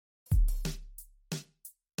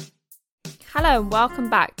Hello and welcome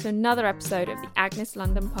back to another episode of the Agnes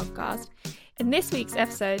London podcast. In this week's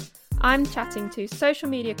episode, I'm chatting to social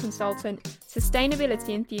media consultant, sustainability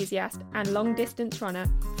enthusiast and long-distance runner,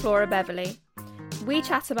 Flora Beverley. We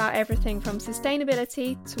chat about everything from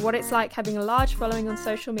sustainability to what it's like having a large following on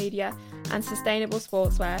social media and sustainable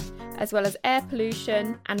sportswear, as well as air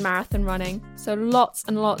pollution and marathon running. So lots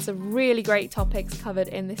and lots of really great topics covered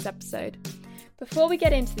in this episode. Before we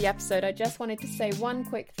get into the episode, I just wanted to say one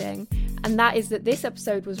quick thing, and that is that this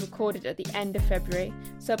episode was recorded at the end of February,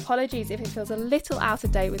 so apologies if it feels a little out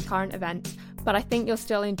of date with current events, but I think you'll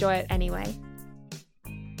still enjoy it anyway.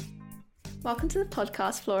 Welcome to the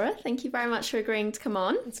podcast, Flora. Thank you very much for agreeing to come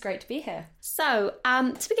on. It's great to be here. So,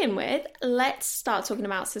 to begin with, let's start talking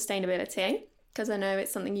about sustainability, because I know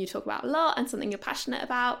it's something you talk about a lot and something you're passionate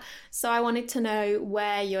about. So I wanted to know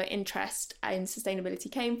where your interest in sustainability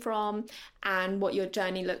came from and what your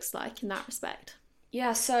journey looks like in that respect.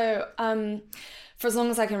 Yeah, so for as long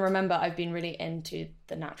as I can remember, I've been really into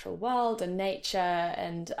the natural world and nature.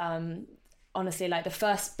 And honestly, like the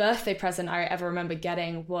first birthday present I ever remember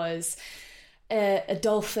getting was a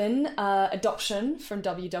dolphin adoption from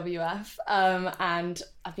WWF. And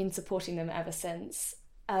I've been supporting them ever since.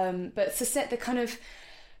 But the kind of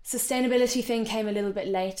sustainability thing came a little bit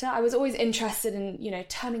later. I was always interested in,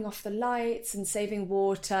 turning off the lights and saving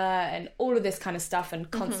water and all of this kind of stuff and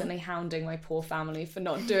constantly hounding my poor family for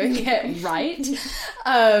not doing it right.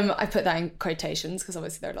 I put that in quotations because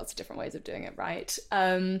obviously there are lots of different ways of doing it right.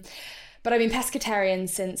 But I've been pescatarian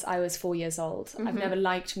since I was 4 years old. I've never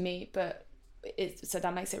liked meat, so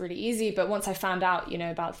that makes it really easy. But once I found out,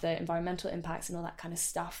 about the environmental impacts and all that kind of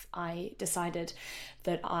stuff, I decided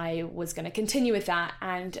that I was going to continue with that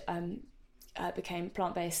and became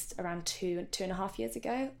plant-based around 2.5 years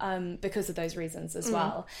ago because of those reasons as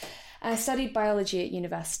well. I studied biology at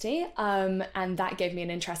university and that gave me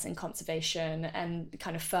an interest in conservation and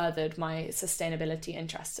kind of furthered my sustainability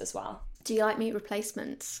interests as well. Do you like meat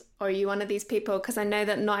replacements? Or are you one of these people, because I know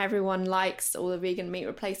that not everyone likes all the vegan meat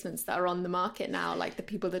replacements that are on the market now, like the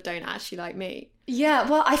people that don't actually like meat? Yeah,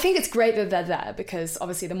 well, I think it's great that they're there because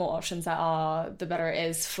obviously the more options there are, the better it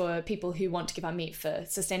is for people who want to give up meat for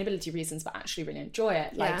sustainability reasons but actually really enjoy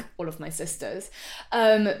it, like all of my sisters.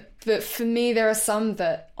 But for me, there are some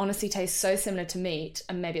that honestly taste so similar to meat,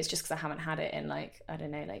 and maybe it's just because I haven't had it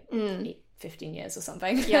in 15 years or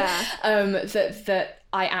something. Yeah. that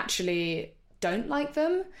I actually don't like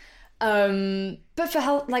them. But for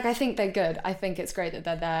health, I think they're good. I think it's great that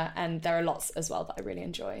they're there, and there are lots as well that I really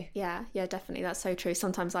enjoy. Yeah, definitely. That's so true.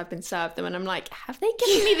 Sometimes I've been served them and I'm like, have they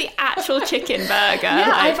given me the actual chicken burger?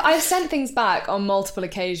 Yeah, I've sent things back on multiple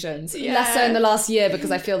occasions. Yeah. Less so in the last year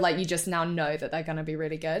because I feel like you just now know that they're going to be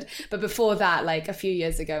really good. But before that, a few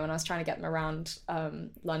years ago when I was trying to get them around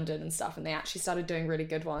London and stuff, and they actually started doing really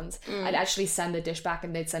good ones, I'd actually send the dish back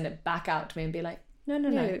and they'd send it back out to me and be like,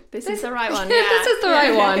 no, this is the right one. Yeah. This is the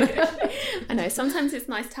right one. I know, sometimes it's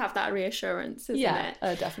nice to have that reassurance, isn't it?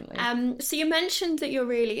 Yeah, definitely. So you mentioned that you're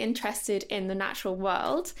really interested in the natural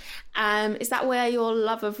world. Is that where your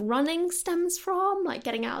love of running stems from? Like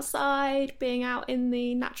getting outside, being out in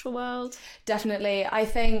the natural world? Definitely. I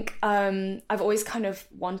think I've always kind of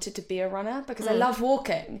wanted to be a runner because I love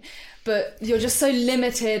walking. But you're just so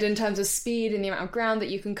limited in terms of speed and the amount of ground that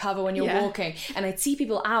you can cover when you're walking. And I'd see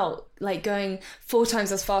people out going 4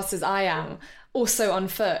 times as fast as I am, also on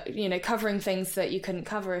foot, covering things that you couldn't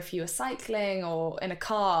cover if you were cycling or in a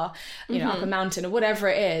car, up a mountain or whatever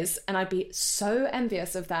it is. And I'd be so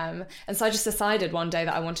envious of them. And so I just decided one day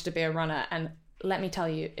that I wanted to be a runner. And let me tell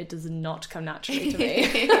you, it does not come naturally to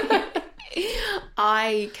me.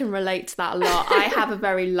 I can relate to that a lot. I have a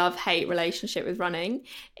very love-hate relationship with running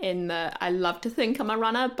in that I love to think I'm a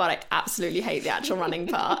runner, but I absolutely hate the actual running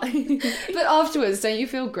part. But afterwards, don't you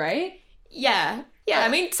feel great? Yeah. I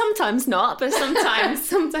mean, sometimes not, but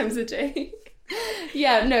sometimes I do.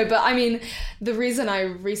 Yeah, no, but I mean, the reason I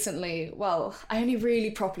only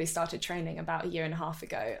really properly started training about 1.5 years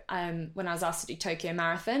ago, when I was asked to do Tokyo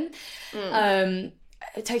Marathon.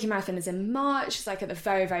 Tokyo Marathon is in March. It's at the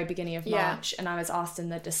very, very beginning of March. And I was asked in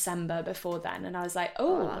the December before then. And I was like,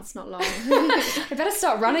 oh, that's not long. I better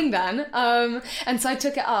start running then. And so I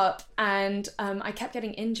took it up and I kept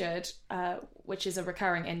getting injured, which is a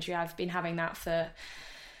recurring injury. I've been having that for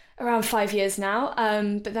around 5 years now.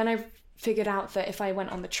 But then I figured out that if I went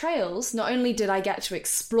on the trails, not only did I get to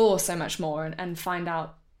explore so much more and find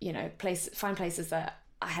out, find places that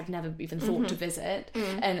I had never even thought to visit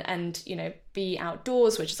and be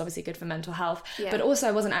outdoors, which is obviously good for mental health, but also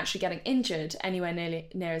I wasn't actually getting injured anywhere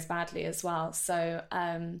near as badly as well. So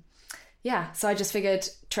yeah, so I just figured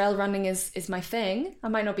trail running is my thing. I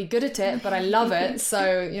might not be good at it, but I love it.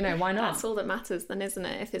 So, why not? That's all that matters then, isn't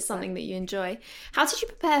it? If it's something that you enjoy. How did you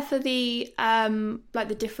prepare for the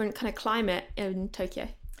the different kind of climate in Tokyo?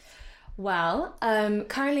 Well,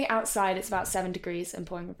 currently outside it's about 7 degrees and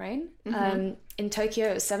pouring with rain. In Tokyo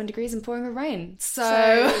it was 7 degrees and pouring with rain.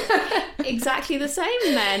 So exactly the same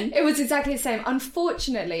then. It was exactly the same.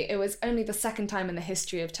 Unfortunately, it was only the second time in the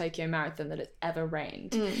history of Tokyo Marathon that it's ever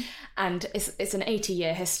rained. And it's an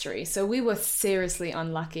 80-year history. So we were seriously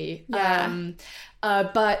unlucky. Yeah.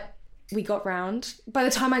 But we got round. By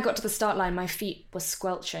the time I got to the start line, my feet were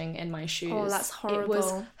squelching in my shoes. Oh, that's horrible. It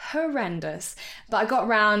was horrendous. But I got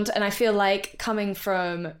round, and I feel like coming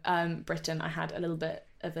from Britain, I had a little bit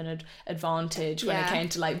of an advantage when it came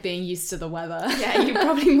to being used to the weather. Yeah, you're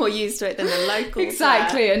probably more used to it than the locals.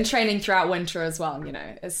 Exactly, and training throughout winter as well,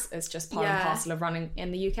 it's just part and parcel of running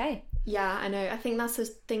in the UK. Yeah, I know. I think that's the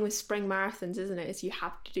thing with spring marathons, isn't it? Is you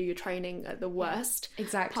have to do your training at the worst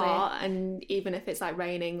part, and even if it's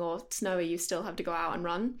raining or snowy, you still have to go out and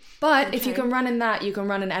run. But if you can run in that, you can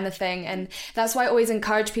run in anything, and that's why I always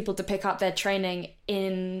encourage people to pick up their training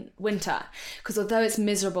in winter, because although it's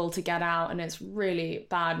miserable to get out and it's really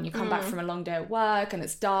bad, and you come back from a long day at work and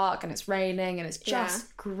it's dark and it's raining and it's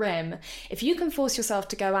just grim, if you can force yourself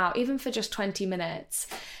to go out even for just 20 minutes,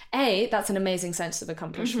 A, that's an amazing sense of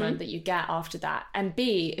accomplishment that you get after that. And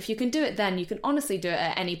B, if you can do it then, you can honestly do it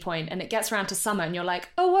at any point, and it gets around to summer and you're like,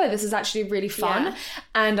 oh, whoa, this is actually really fun. Yeah.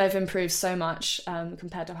 And I've improved so much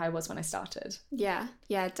compared to how I was when I started. Yeah,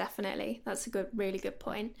 definitely. That's a really good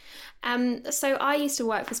point. So I used to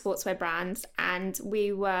work for sportswear brands, and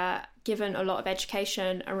we were given a lot of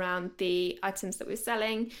education around the items that we're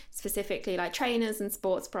selling, specifically trainers and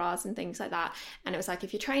sports bras and things like that. And it was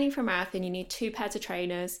if you're training for a marathon, you need 2 pairs of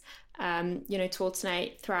trainers, to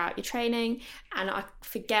alternate throughout your training. And I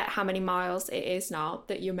forget how many miles it is now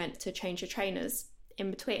that you're meant to change your trainers in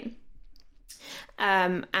between.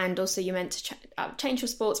 And also you're meant to change your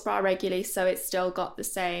sports bra regularly, so it's still got the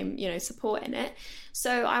same support in it.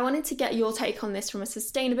 So I wanted to get your take on this from a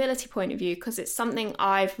sustainability point of view, because it's something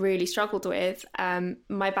I've really struggled with.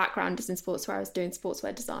 My background is in sportswear. I was doing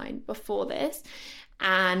sportswear design before this,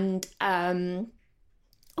 and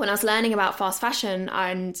when I was learning about fast fashion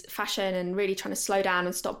and really trying to slow down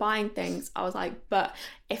and stop buying things, I was like, but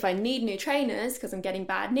if I need new trainers because I'm getting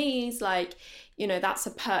bad knees, that's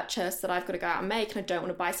a purchase that I've got to go out and make, and I don't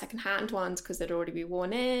want to buy secondhand ones because they'd already be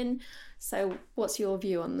worn in. So what's your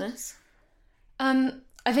view on this? I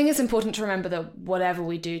think it's important to remember that whatever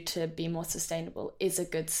we do to be more sustainable is a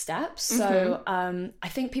good step. So I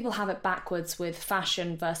think people have it backwards with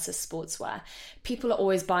fashion versus sportswear. People are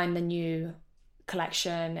always buying the new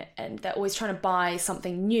collection, and they're always trying to buy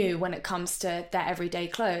something new when it comes to their everyday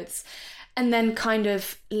clothes, and then kind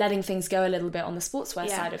of letting things go a little bit on the sportswear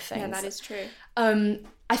side of things. Yeah, that is true.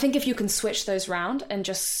 I think if you can switch those round and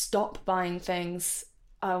just stop buying things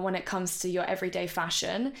when it comes to your everyday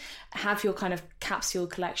fashion, have your kind of capsule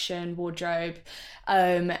collection wardrobe,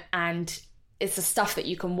 and it's the stuff that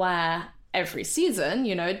you can wear every season,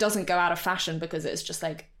 it doesn't go out of fashion because it's just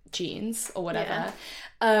jeans or whatever.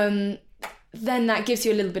 Then that gives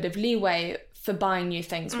you a little bit of leeway for buying new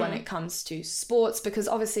things when it comes to sports, because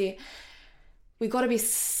obviously we've got to be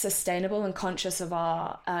sustainable and conscious of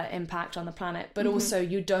our impact on the planet, but also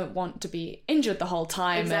you don't want to be injured the whole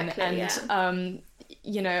time. I've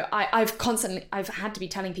had to be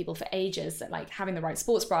telling people for ages that having the right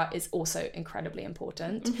sports bra is also incredibly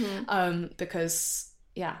important, because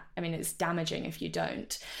it's damaging if you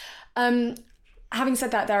don't. Having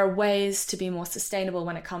said that, there are ways to be more sustainable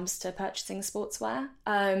when it comes to purchasing sportswear.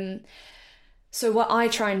 So what I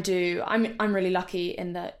try and do, I'm really lucky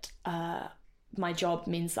in that my job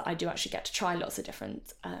means that I do actually get to try lots of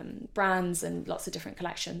different brands and lots of different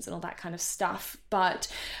collections and all that kind of stuff. But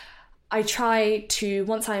I try to,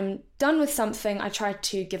 once I'm done with something, I try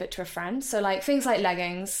to give it to a friend. So things like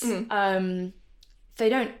leggings, you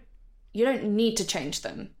don't need to change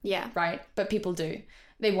them. Yeah. Right? But people do.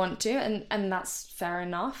 They want to, and that's fair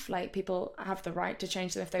enough. People have the right to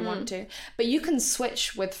change them if they want to. But you can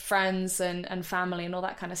switch with friends and family and all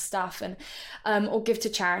that kind of stuff, and or give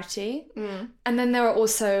to charity. And then there are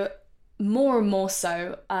also more and more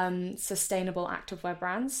so sustainable activewear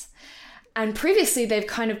brands. And previously they've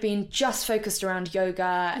kind of been just focused around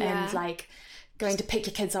yoga and going to pick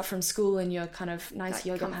your kids up from school in your kind of nice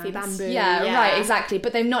yoga comfy pants. bamboo. Yeah, right, exactly.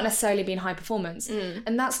 But they've not necessarily been high performance.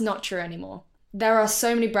 And that's not true anymore. There are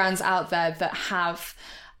so many brands out there that have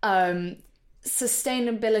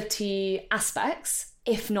sustainability aspects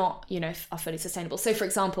if not, are fully sustainable. So for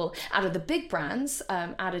example, out of the big brands,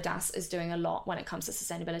 Adidas is doing a lot when it comes to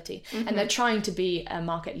sustainability, and they're trying to be a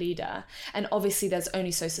market leader. And obviously there's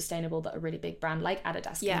only so sustainable that a really big brand like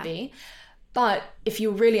Adidas can be. But if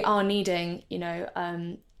you really are needing,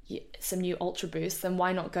 some new Ultra Boost, then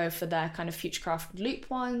why not go for their kind of Futurecraft Loop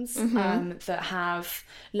ones that have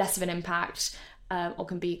less of an impact or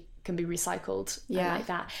can be recycled like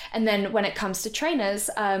that. And then when it comes to trainers,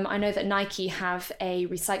 I know that Nike have a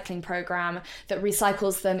recycling program that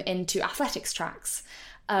recycles them into athletics tracks.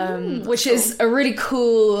 Which is a really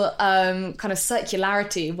cool kind of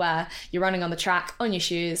circularity where you're running on the track on your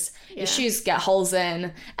shoes, your shoes get holes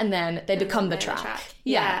in, and then they become the track.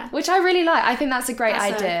 Yeah, which I really like. I think that's a great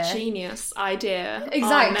idea. A genius idea.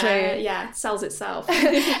 Exactly. It sells itself.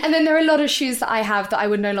 And then there are a lot of shoes that I have that I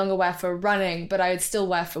would no longer wear for running, but I would still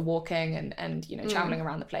wear for walking and traveling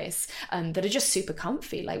around the place, that are just super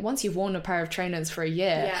comfy. Like once you've worn a pair of trainers for a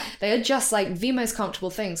year, they are just like the most comfortable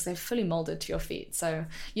things. They're fully molded to your feet. So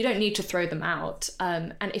you don't need to throw them out.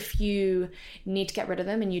 And if you need to get rid of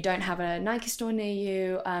them and you don't have a Nike store near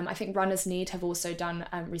you, I think Runners Need have also done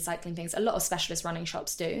recycling things. A lot of specialist running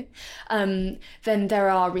shops do. Then there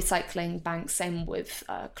are recycling banks, same with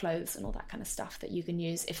clothes and all that kind of stuff that you can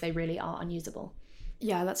use if they really are unusable.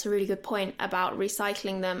 Yeah, that's a really good point about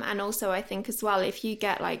recycling them. And also I think as well, if you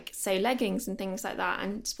get like, say, leggings and things like that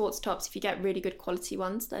and sports tops, if you get really good quality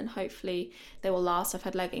ones, then hopefully they will last. I've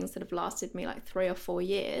had leggings that have lasted me like 3 or 4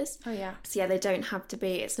 years. Oh yeah. So yeah, they don't have to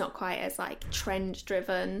be, it's not quite as like trend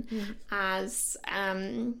driven as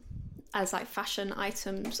like fashion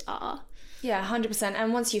items are. Yeah, 100%.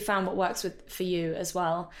 And once you found what works for you as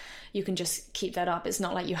well, you can just keep that up. It's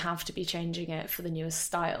not like you have to be changing it for the newest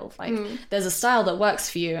style. Like there's a style that works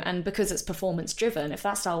for you, and because it's performance driven, if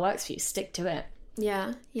that style works for you, stick to it.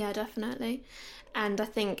 Yeah, definitely. And I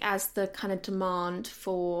think as the kind of demand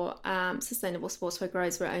for sustainable sportswear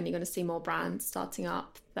grows, we're only going to see more brands starting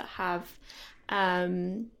up that have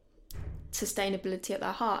sustainability at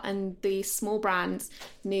their heart, and the small brands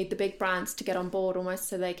need the big brands to get on board almost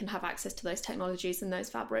so they can have access to those technologies and those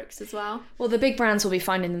fabrics as well. Well, the big brands will be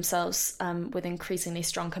finding themselves with increasingly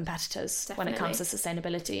strong competitors when it comes to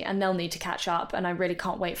sustainability, and they'll need to catch up. And I really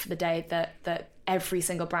can't wait for the day that every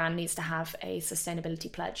single brand needs to have a sustainability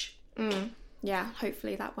pledge. Yeah,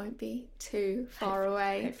 hopefully that won't be too far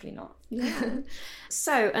away. Hopefully not. Yeah.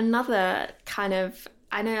 So another kind of,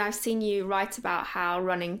 I know I've seen you write about how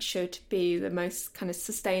running should be the most kind of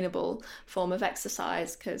sustainable form of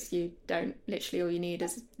exercise, because you don't, literally all you need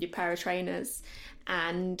is your pair of trainers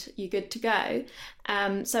and you're good to go.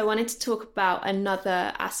 So I wanted to talk about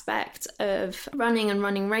another aspect of running and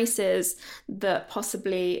running races that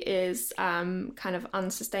possibly is kind of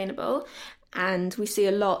unsustainable. And we see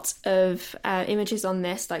a lot of images on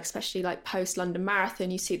this, like especially like post-London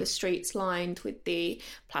Marathon, you see the streets lined with the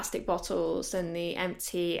plastic bottles and the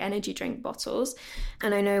empty energy drink bottles.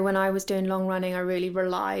 And I know when I was doing long running, I really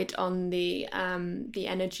relied on the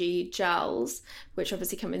energy gels, which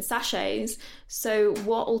obviously come in sachets. So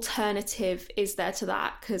what alternative is there to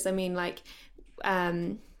that? Because I mean, like,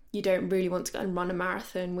 you don't really want to go and run a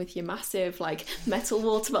marathon with your massive like metal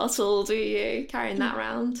water bottle, do you? Carrying that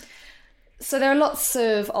around. So there are lots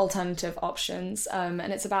of alternative options, and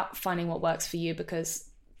it's about finding what works for you, because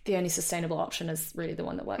the only sustainable option is really the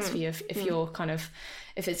one that works for you. If you're kind of,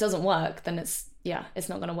 if it doesn't work, then it's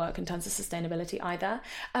not going to work in terms of sustainability either.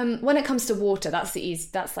 When it comes to water,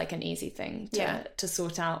 that's like an easy thing to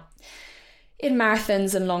sort out. In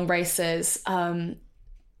marathons and long races,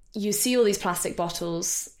 you see all these plastic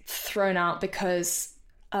bottles thrown out because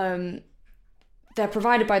they're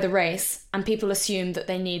provided by the race, and people assume that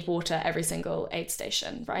they need water every single aid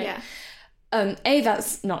station, right? Yeah.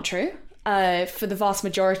 That's not true. For the vast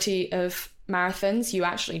majority of marathons, you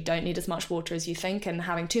actually don't need as much water as you think, and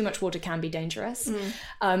having too much water can be dangerous.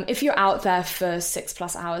 If you're out there for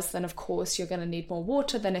 6+ hours, then of course you're going to need more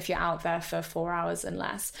water than if you're out there for 4 hours and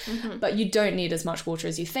less. But you don't need as much water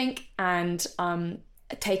as you think, and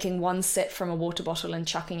taking one sip from a water bottle and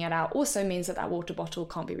chucking it out also means that water bottle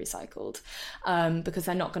can't be recycled, because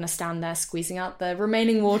they're not going to stand there squeezing out the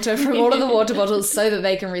remaining water from all of the water bottles so that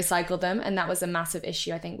they can recycle them. And that was a massive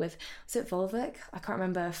issue, I think, with, was it Volvic? I can't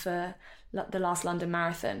remember, for the last London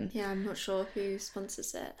Marathon. Yeah, I'm not sure who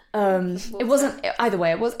sponsors it. It wasn't, either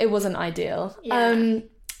way, it wasn't ideal. Yeah.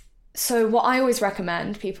 So what I always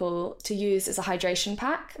recommend people to use is a hydration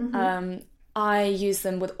pack. I use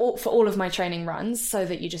them for all of my training runs so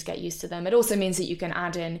that you just get used to them. It also means that you can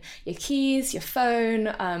add in your keys, your phone,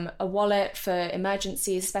 a wallet for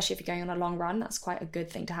emergencies, especially if you're going on a long run. That's quite a good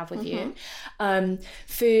thing to have with you.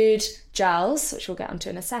 Food, gels, which we'll get onto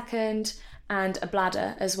in a second, and a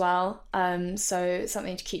bladder as well. So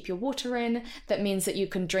something to keep your water in. That means that you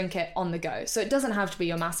can drink it on the go. So it doesn't have to be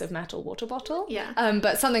your massive metal water bottle. Yeah.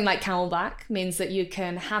 But something like Camelback means that you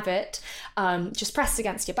can have it just pressed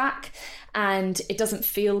against your back, and it doesn't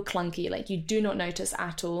feel clunky. Like, you do not notice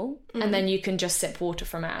at all. And then you can just sip water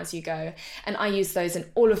from it as you go. And I use those in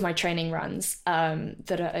all of my training runs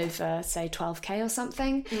that are over, say, 12k or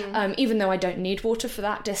something. Even though I don't need water for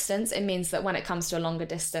that distance, it means that when it comes to a longer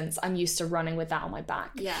distance, I'm used to running with that on my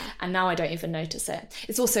back. Yeah. And now I don't even notice it.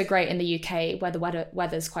 It's also great in the UK where the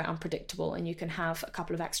weather's quite unpredictable, and you can have a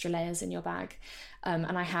couple of extra layers in your bag.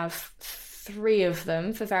 And I have 3 of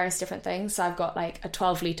them for various different things. So I've got like a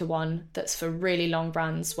 12-litre one that's for really long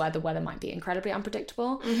runs where the weather might be incredibly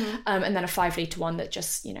unpredictable. And then a 5-litre one that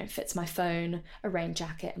just, fits my phone, a rain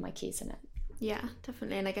jacket, and my keys in it. Yeah,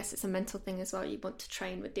 definitely. And I guess it's a mental thing as well. You want to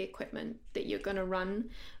train with the equipment that you're going to run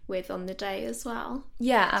with on the day as well.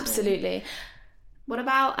 Yeah, absolutely. What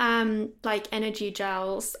about like energy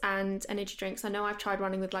gels and energy drinks? I know I've tried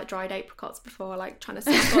running with like dried apricots before, like trying to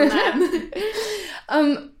sip on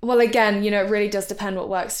them. Well, again, it really does depend what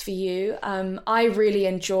works for you. I really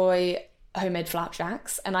enjoy homemade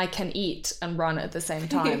flapjacks, and I can eat and run at the same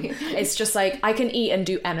time. It's just like I can eat and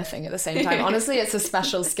do anything at the same time. Honestly, it's a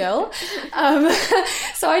special skill.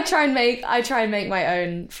 So I try and make my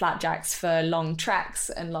own flapjacks for long treks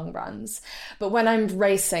and long runs. But when I'm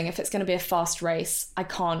racing, if it's going to be a fast race, I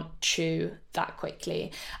can't chew that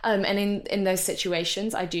quickly. And in those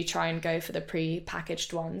situations, I do try and go for the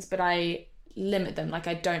pre-packaged ones, but I limit them. Like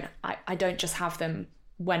I don't just have them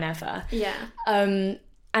whenever. Yeah.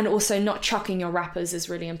 And also not chucking your wrappers is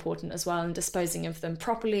really important as well, and disposing of them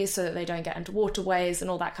properly so that they don't get into waterways and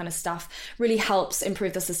all that kind of stuff really helps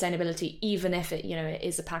improve the sustainability, even if it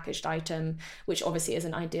is a packaged item, which obviously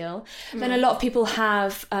isn't ideal. Then a lot of people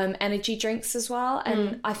have energy drinks as well,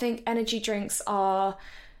 and I think energy drinks are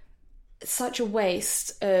such a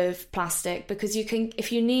waste of plastic, because you can,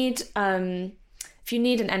 if you need an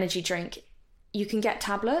energy drink, you can get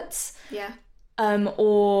tablets. Yeah.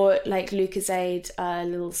 Or like Lucozade,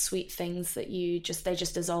 little sweet things that they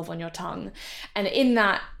just dissolve on your tongue. And in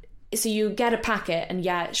that, so you get a packet, and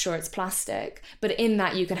yeah, sure, it's plastic, but in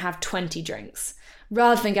that you can have 20 drinks,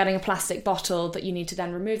 rather than getting a plastic bottle that you need to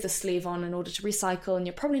then remove the sleeve on in order to recycle. And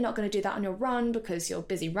you're probably not going to do that on your run because you're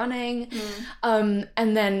busy running. And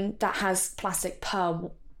then that has plastic per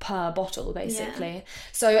bottle, basically. Yeah.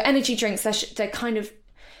 So energy drinks, they're kind of,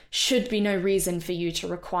 should be no reason for you to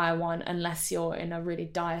require one unless you're in a really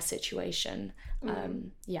dire situation.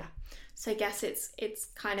 Yeah. So I guess it's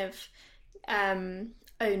kind of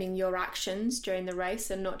owning your actions during the race,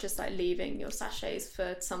 and not just like leaving your sachets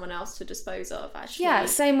for someone else to dispose of, actually. Yeah,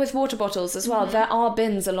 same with water bottles as well. There are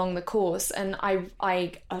bins along the course, and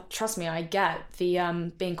I trust me, I get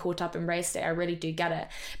the being caught up in race day. I really do get it.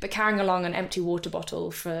 But carrying along an empty water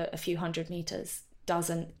bottle for a few hundred meters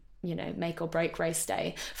doesn't make or break race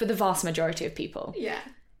day for the vast majority of people. Yeah,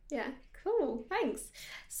 cool, thanks.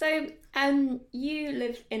 So you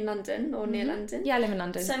live in London or near London? Yeah, I live in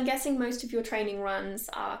London. So I'm guessing most of your training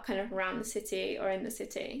runs are kind of around the city or in the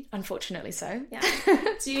city? Unfortunately so. Yeah.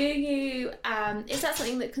 Do you is that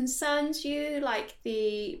something that concerns you, like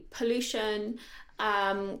the pollution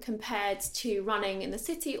compared to running in the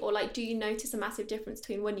city, or like do you notice a massive difference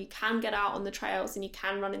between when you can get out on the trails and you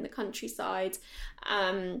can run in the countryside?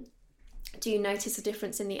 Do you notice a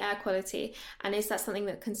difference in the air quality, and is that something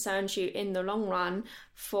that concerns you in the long run?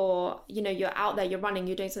 For you're out there, you're running,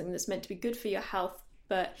 you're doing something that's meant to be good for your health,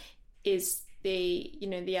 but is the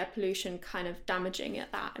the air pollution kind of damaging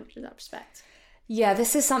at that respect? Yeah,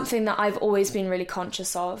 this is something that I've always been really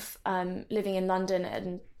conscious of, living in London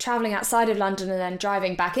and travelling outside of London and then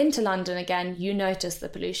driving back into London again. You notice the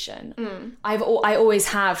pollution. I always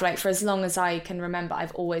have, like for as long as I can remember,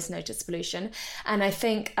 I've always noticed pollution. And I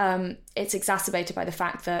think it's exacerbated by the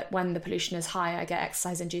fact that when the pollution is high, I get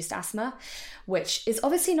exercise-induced asthma, which is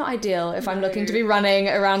obviously not ideal if I'm looking to be running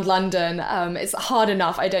around London. It's hard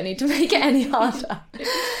enough. I don't need to make it any harder.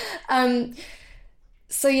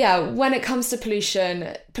 So yeah, when it comes to pollution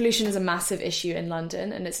is a massive issue in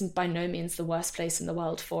London, and it's by no means the worst place in the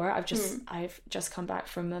world for it. I've just come back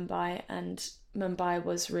from Mumbai, and Mumbai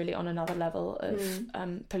was really on another level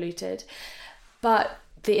of polluted. But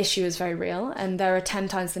the issue is very real, and there are 10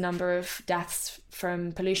 times the number of deaths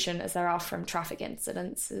from pollution as there are from traffic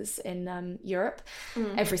incidences in Europe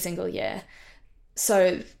every single year.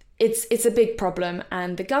 So it's a big problem,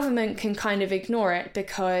 and the government can kind of ignore it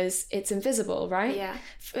because it's invisible, right? Yeah.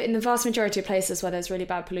 In the vast majority of places where there's really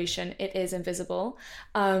bad pollution, it is invisible,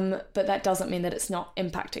 but that doesn't mean that it's not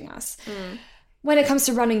impacting us. When it comes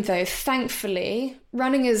to running, though, thankfully,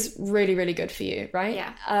 running is really, really good for you, right?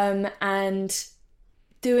 Yeah. And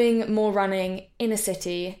doing more running in a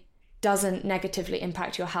city doesn't negatively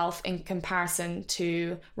impact your health in comparison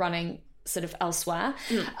to running sort of elsewhere.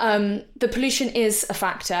 The pollution is a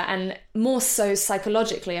factor, and more so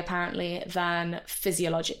psychologically, apparently, than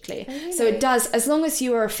physiologically. Oh, really? So it does, as long as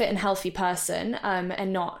you are a fit and healthy person,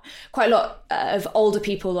 and not quite a lot of older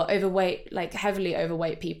people or overweight, like heavily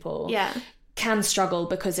overweight people. Yeah. Can struggle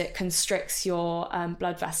because it constricts your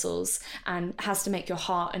blood vessels and has to make your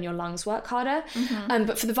heart and your lungs work harder.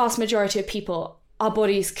 But for the vast majority of people, our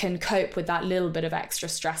bodies can cope with that little bit of extra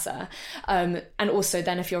stressor. And also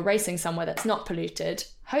then if you're racing somewhere that's not polluted,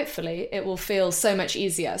 hopefully it will feel so much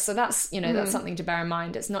easier. So that's, that's something to bear in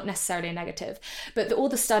mind. It's not necessarily a negative. But all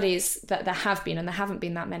the studies that there have been, and there haven't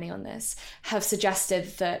been that many on this, have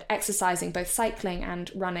suggested that exercising, both cycling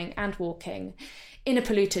and running and walking, in a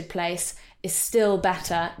polluted place is still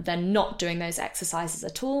better than not doing those exercises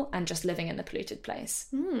at all and just living in the polluted place.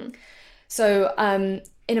 So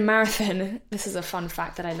in a marathon, this is a fun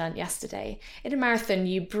fact that I learned yesterday. In a marathon,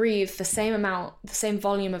 you breathe the same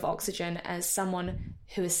volume of oxygen as someone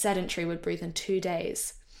who is sedentary would breathe in 2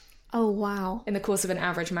 days. Oh, wow. In the course of an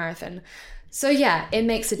average marathon. So yeah, it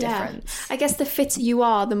makes a difference. I guess the fitter you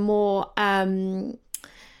are, the more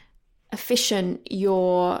efficient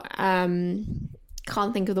your...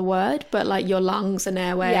 can't think of the word, but like your lungs and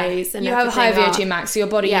airways and you have a high VO2 are. max, so your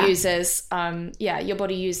body uses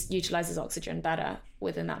utilizes oxygen better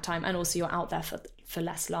within that time, and also you're out there for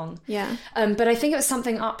less long. But I think it was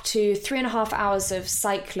something up to 3.5 hours of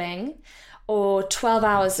cycling or 12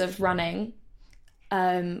 hours of running,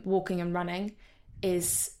 walking and running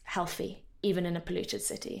is healthy even in a polluted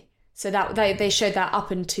city. So that they showed that up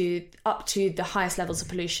to the highest levels of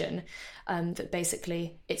pollution, that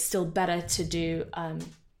basically it's still better to do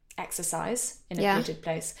exercise in a polluted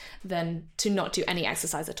place than to not do any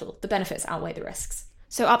exercise at all. The benefits outweigh the risks.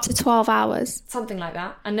 So up to 12 hours? Something like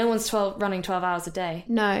that. And no one's running 12 hours a day.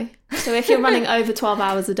 No. So if you're running over 12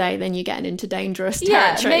 hours a day, then you're getting into dangerous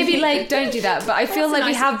territory. Yeah, maybe like don't do that. But I feel like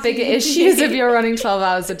we have bigger issues if you're running 12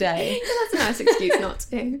 hours a day. That's a nice excuse not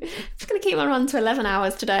to. I'm just going to keep my run to 11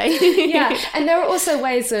 hours today. Yeah, and there are also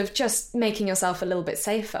ways of just making yourself a little bit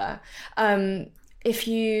safer. If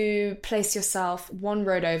you place yourself one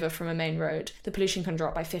road over from a main road, the pollution can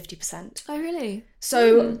drop by 50%. Oh, really?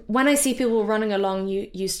 So when I see people running along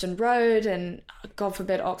Euston Road and, God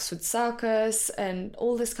forbid, Oxford Circus and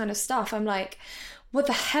all this kind of stuff, I'm like, what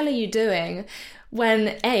the hell are you doing?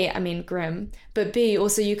 When A, I mean, grim, but B,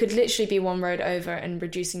 also you could literally be one road over and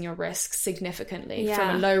reducing your risk significantly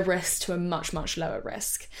from a low risk to a much, much lower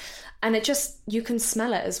risk. And it just, you can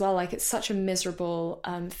smell it as well. Like, it's such a miserable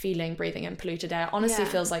feeling breathing in polluted air. Honestly,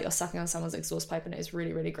 feels like you're sucking on someone's exhaust pipe, and it is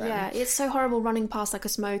really, really grim. Yeah, it's so horrible running past like a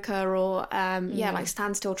smoker or like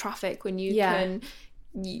standstill traffic when you're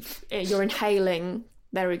inhaling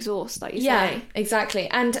their exhaust, like you say. Yeah, exactly.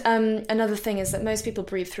 And another thing is that most people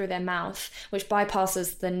breathe through their mouth, which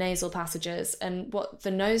bypasses the nasal passages. And what the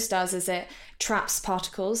nose does is it traps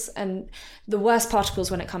particles, and the worst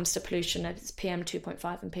particles when it comes to pollution is PM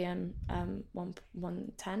 2.5 and PM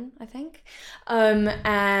 110, I think.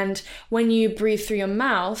 And when you breathe through your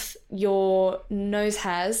mouth, your nose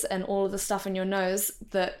hairs and all of the stuff in your nose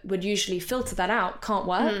that would usually filter that out can't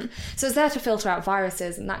work. So it's there to filter out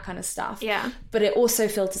viruses and that kind of stuff. Yeah. But it also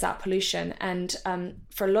filters out pollution, and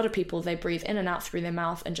for a lot of people, they breathe in and out through their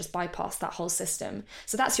mouth and just bypass that whole system.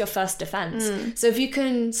 So that's your first defense. So if you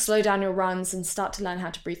can slow down your runs and start to learn how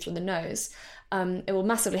to breathe through the nose, it will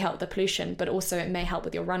massively help the pollution, but also it may help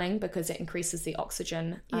with your running because it increases the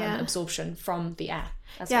oxygen absorption from the air.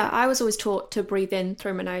 I was always taught to breathe in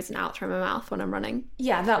through my nose and out through my mouth when I'm running.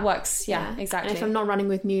 Yeah, that works. Yeah, exactly. And if I'm not running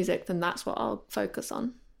with music, then that's what I'll focus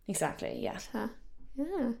on. Exactly, yeah.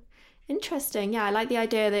 Yeah. Interesting. Yeah, I like the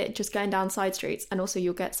idea that just going down side streets, and also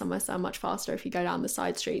you'll get somewhere so much faster if you go down the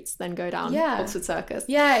side streets than go down Oxford Circus.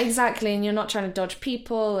 Yeah, exactly. And you're not trying to dodge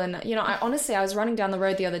people. And, I was running down the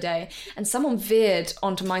road the other day and someone veered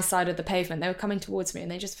onto my side of the pavement. They were coming towards me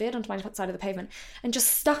and they just veered onto my side of the pavement and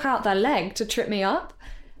just stuck out their leg to trip me up.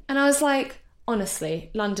 And I was like,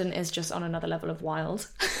 honestly, London is just on another level of wild.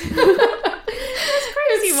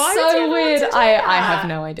 It's so weird. I have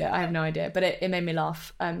no idea. But it made me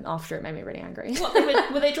laugh. After it made me really angry.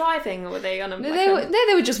 What, were they driving, or were they on a...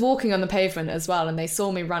 They were just walking on the pavement as well, and they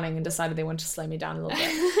saw me running and decided they wanted to slow me down a little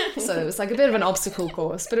bit. So it was like a bit of an obstacle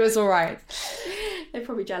course, but it was all right. They're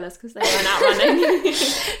probably jealous because they went out running.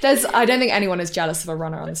 I don't think anyone is jealous of a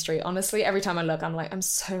runner on the street. Honestly, every time I look, I'm like, I'm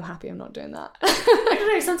so happy I'm not doing that. I don't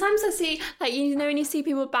know. Sometimes I see, like, when you see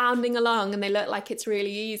people bounding along and they look like it's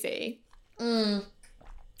really easy.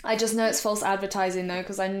 I just know it's false advertising though,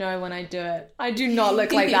 because I know when I do it, I do not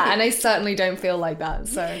look like that, and I certainly don't feel like that.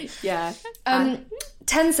 So yeah.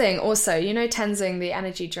 Tenzing also, you know, Tenzing, the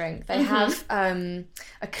energy drink, they have a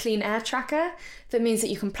clean air tracker that means that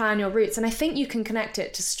you can plan your routes, and I think you can connect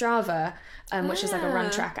it to Strava, which is like a run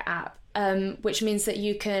tracker app, which means that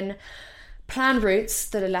you can plan routes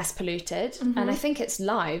that are less polluted, and I think it's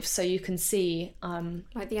live, so you can see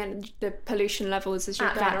like the pollution levels as you're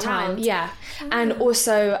at going that time. around. Yeah, and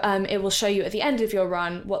also it will show you at the end of your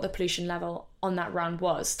run what the pollution level on that run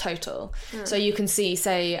was total. So you can see,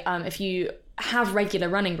 say, if you have regular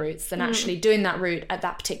running routes, then actually doing that route at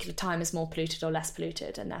that particular time is more polluted or less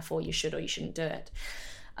polluted, and therefore you should or you shouldn't do it.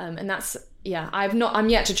 And that's, I'm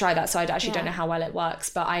yet to try that, so I actually don't know how well it works,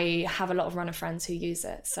 but I have a lot of runner friends who use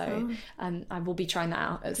it, so I will be trying that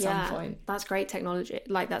out at some point. That's great technology,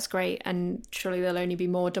 like that's great, and surely there'll only be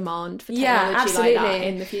more demand for technology like that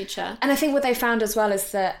in the future. And I think what they found as well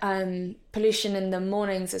is that pollution in the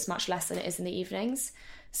mornings is much less than it is in the evenings.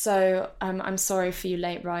 So I'm sorry for you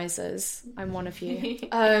late risers, I'm one of you,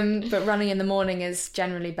 but running in the morning is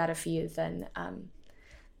generally better for you than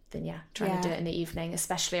trying to do it in the evening,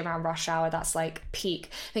 especially around rush hour. That's like peak.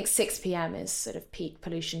 I think 6 p.m. is sort of peak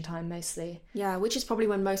pollution time mostly. Yeah, which is probably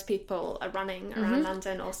when most people are running around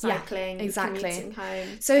London or cycling, commuting home.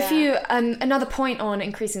 So if you, another point on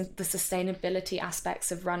increasing the sustainability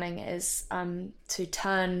aspects of running is to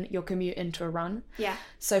turn your commute into a run. Yeah.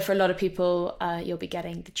 So for a lot of people, you'll be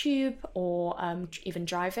getting the tube or even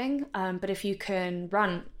driving. But if you can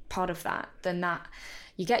run part of that, then that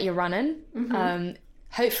you get your run in.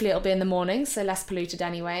 Hopefully it'll be in the morning, so less polluted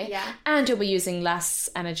anyway. Yeah. And you'll be using less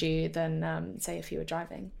energy than, say, if you were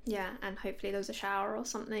driving. Yeah, and hopefully there's a shower or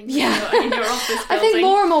something in your office building. I think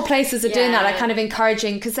more and more places are doing that, like kind of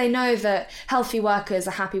encouraging, because they know that healthy workers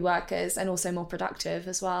are happy workers and also more productive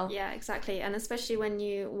as well. Yeah, exactly. And especially when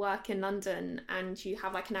you work in London and you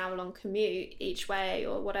have like an hour-long commute each way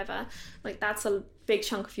or whatever, like that's a big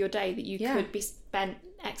chunk of your day that you could be spent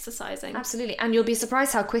exercising. Absolutely. And you'll be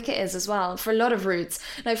surprised how quick it is as well for a lot of routes.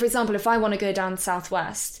 Like, for example, if I want to go down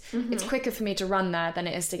Southwest, it's quicker for me to run there than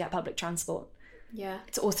it is to get public transport. Yeah.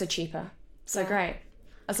 It's also cheaper. So great.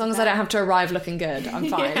 As long as I don't have to arrive looking good, I'm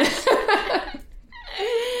fine.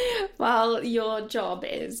 Well, your job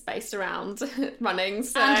is based around running,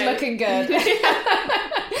 so... and looking good.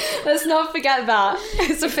 Let's not forget that.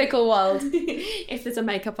 It's a fickle world. If there's a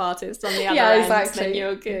makeup artist on the other end, then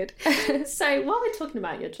you're good. So while we're talking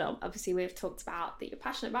about your job, obviously we've talked about that you're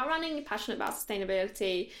passionate about running, you're passionate about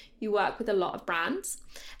sustainability, you work with a lot of brands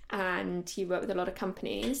and you work with a lot of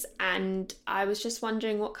companies, and I was just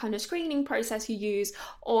wondering what kind of screening process you use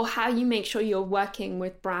or how you make sure you're working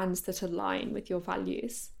with brands that align with your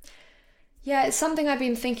values. Yeah, it's something I've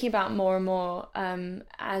been thinking about more and more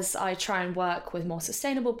as I try and work with more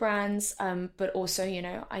sustainable brands, but also, you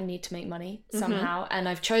know, I need to make money somehow, and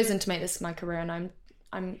I've chosen to make this my career, and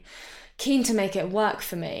I'm keen to make it work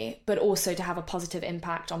for me, but also to have a positive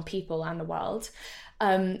impact on people and the world.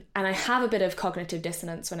 And I have a bit of cognitive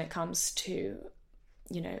dissonance when it comes to,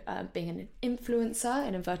 you know, being an influencer,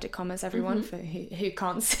 in inverted commas, everyone, for who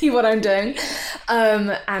can't see what I'm doing, and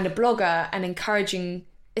a blogger, and encouraging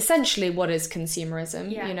essentially what is consumerism.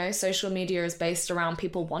 You know, social media is based around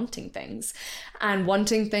people wanting things, and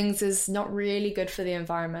wanting things is not really good for the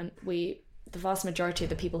environment. The vast majority of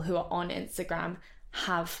the people who are on Instagram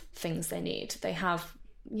have things they need. They have,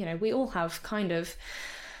 you know, we all have kind of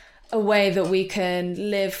a way that we can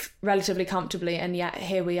live relatively comfortably, and yet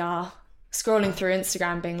here we are scrolling through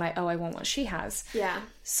Instagram being like, oh, I want what she has. Yeah.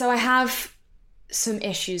 So I have some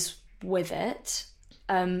issues with it.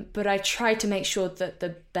 But I try to make sure that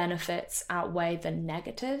the benefits outweigh the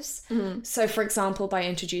negatives. So, for example, by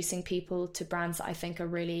introducing people to brands that I think are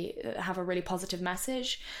have a really positive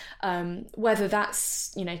message, whether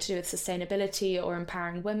that's, you know, to do with sustainability or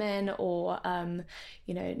empowering women, or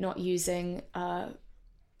you know, not using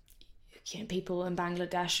you know, people in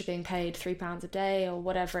Bangladesh are being paid £3 a day or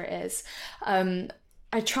whatever it is.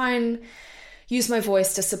 I try and use my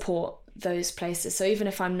voice to support those places. So even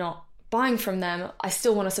if I'm not buying from them, I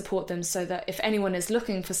still want to support them, so that if anyone is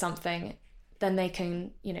looking for something, then they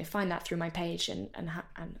can, you know, find that through my page and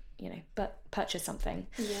you know, but purchase something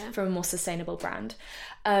from a more sustainable brand.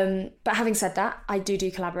 But having said that, I do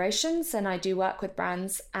collaborations and I do work with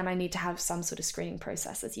brands, and I need to have some sort of screening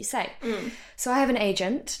process, as you say. So I have an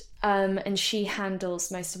agent, and she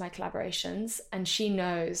handles most of my collaborations, and she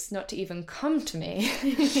knows not to even come to me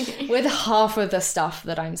with half of the stuff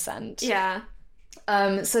that I'm sent. Yeah.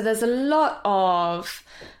 So there's a lot of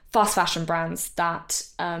fast fashion brands that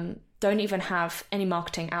don't even have any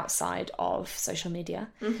marketing outside of social media.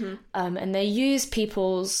 And they use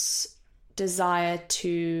people's desire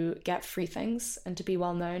to get free things and to be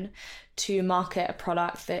well known to market a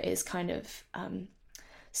product that is kind of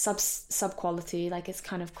sub quality, like it's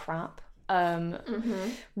kind of crap.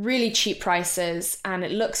 Really cheap prices, and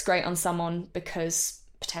it looks great on someone because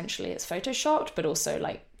potentially it's photoshopped, but also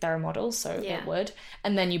like they're a model, so it would.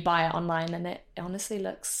 And then you buy it online and it honestly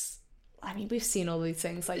looks, I mean, we've seen all these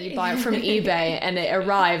things, like you buy it from eBay and it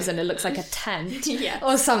arrives and it looks like a tent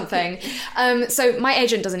or something. So my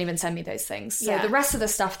agent doesn't even send me those things. So the rest of the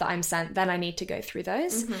stuff that I'm sent, then I need to go through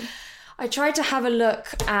those. I try to have a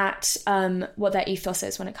look at what their ethos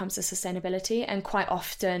is when it comes to sustainability, and quite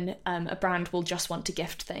often a brand will just want to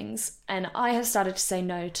gift things. And I have started to say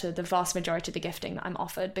no to the vast majority of the gifting that I'm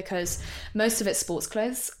offered, because most of it's sports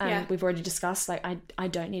clothes. And we've already discussed, like, I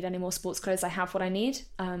don't need any more sports clothes. I have what I need.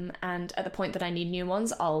 And at the point that I need new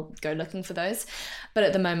ones, I'll go looking for those. But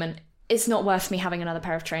at the moment, it's not worth me having another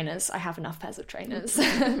pair of trainers. I have enough pairs of trainers.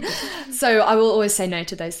 So I will always say no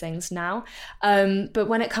to those things now. But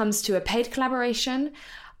when it comes to a paid collaboration,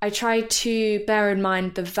 I try to bear in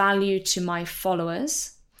mind the value to my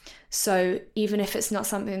followers. So even if it's not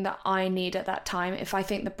something that I need at that time, if I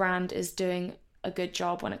think the brand is doing a good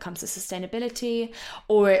job when it comes to sustainability,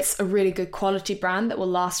 or it's a really good quality brand that will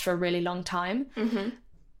last for a really long time,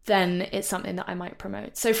 then it's something that I might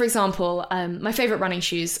promote. So for example, my favorite running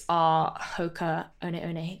shoes are Hoka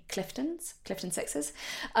One Clifton 6s.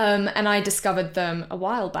 And I discovered them a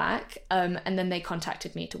while back, and then they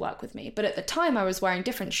contacted me to work with me. But at the time I was wearing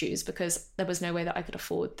different shoes because there was no way that I could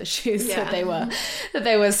afford the shoes that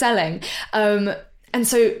they were selling. And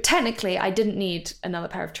so technically I didn't need another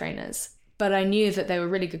pair of trainers, but I knew that they were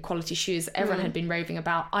really good quality shoes that everyone had been raving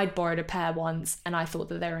about. I'd borrowed a pair once and I thought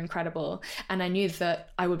that they were incredible, and I knew that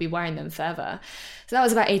I would be wearing them forever. So that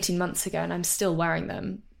was about 18 months ago, and I'm still wearing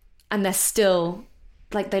them, and they're still,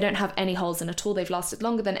 like, they don't have any holes in at all. They've lasted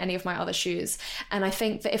longer than any of my other shoes. And I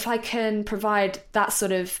think that if I can provide that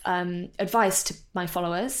sort of advice to my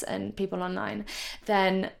followers and people online,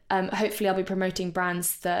 then hopefully I'll be promoting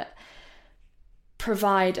brands that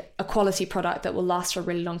provide a quality product that will last for a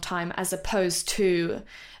really long time, as opposed to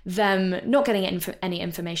them not getting any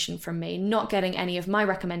information from me, not getting any of my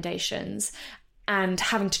recommendations, and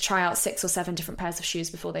having to try out 6 or 7 different pairs of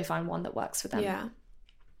shoes before they find one that works for them.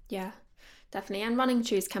 Yeah, definitely. And running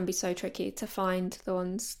shoes can be so tricky to find the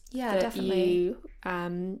ones that definitely. you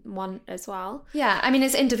want as well. Yeah, I mean,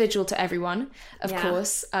 it's individual to everyone, of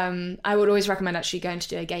course. I would always recommend actually going to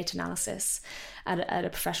do a gait analysis at a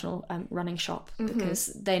professional running shop, because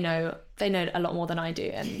they know a lot more than I do,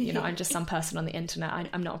 and you know, I'm just some person on the internet.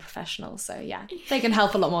 I'm not a professional, so yeah, they can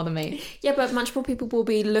help a lot more than me. Yeah, but much more people will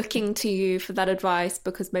be looking to you for that advice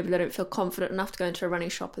because maybe they don't feel confident enough to go into a running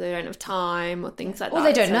shop, or they don't have time, or things like that. Or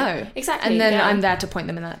they don't know. Exactly. And then I'm there to point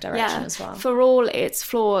them in that direction as well. For all its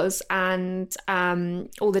flaws and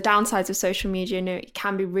all the downsides of social media, you know, it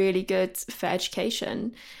can be really good for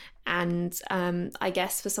education. And I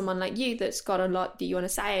guess for someone like you that's got a lot that you want to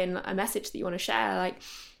say and a message that you want to share, like,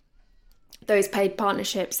 those paid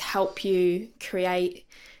partnerships help you create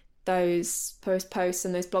those posts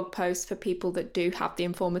and those blog posts for people that do have the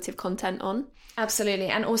informative content on. Absolutely.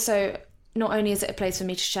 And also, not only is it a place for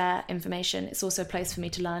me to share information, it's also a place for me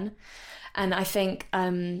to learn. And I think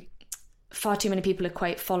far too many people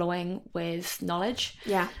equate following with knowledge.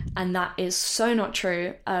 Yeah. And that is so not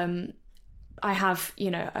true. I have,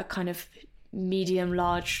 you know, a kind of medium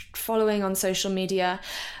large following on social media,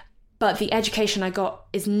 but the education I got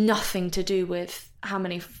is nothing to do with how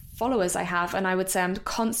many followers I have. And I would say I'm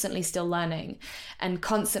constantly still learning and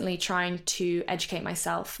constantly trying to educate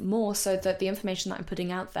myself more, so that the information that I'm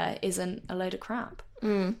putting out there isn't a load of crap.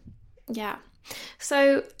 Yeah.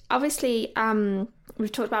 So obviously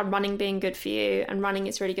we've talked about running being good for you, and running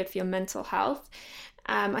is really good for your mental health.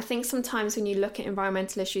 I think sometimes when you look at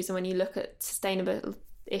environmental issues and when you look at sustainable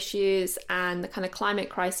issues and the kind of climate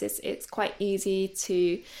crisis, it's quite easy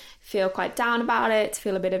to feel quite down about it, to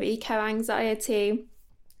feel a bit of eco-anxiety.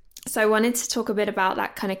 So I wanted to talk a bit about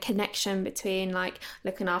that kind of connection between, like,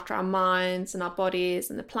 looking after our minds and our bodies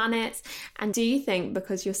and the planet. And do you think,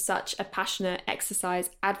 because you're such a passionate exercise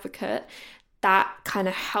advocate, that kind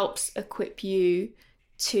of helps equip you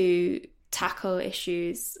to tackle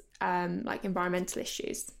issues like environmental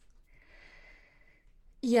issues?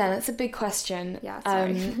 Yeah, that's a big question. Yeah,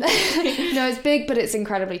 sorry. No, it's big, but it's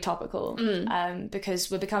incredibly topical,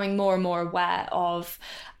 because we're becoming more and more aware of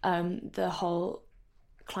the whole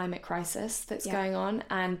climate crisis that's going on.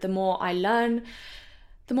 And the more I learn,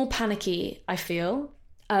 the more panicky I feel.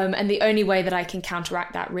 And the only way that I can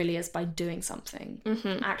counteract that really is by doing something.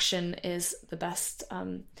 Mm-hmm. Action is the best,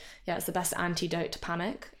 it's the best antidote to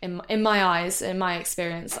panic. In my eyes, in my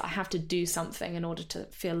experience, I have to do something in order to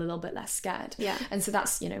feel a little bit less scared. Yeah. And so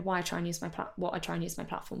that's, why I try and use what I try and use my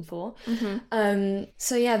platform for. Mm-hmm.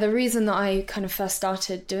 So yeah, the reason that I kind of first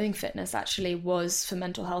started doing fitness actually was for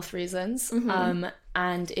mental health reasons. Mm-hmm.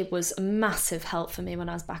 And it was a massive help for me when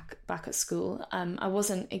I was back at school. I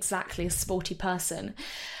wasn't exactly a sporty person.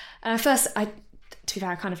 And to be fair,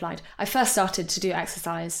 I kind of lied. I first started to do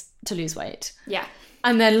exercise to lose weight. Yeah.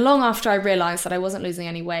 And then long after I realised that I wasn't losing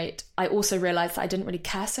any weight, I also realised that I didn't really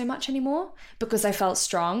care so much anymore, because I felt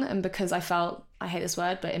strong and because I felt, I hate this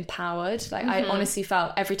word, but empowered. Like I honestly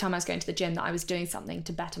felt every time I was going to the gym that I was doing something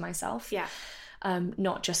to better myself. Yeah.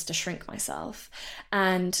 Not just to shrink myself.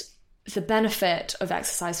 And the benefit of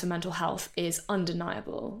exercise for mental health is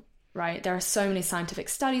undeniable, right? There are so many scientific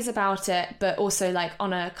studies about it, but also like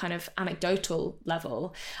on a kind of anecdotal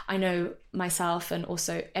level, I know myself and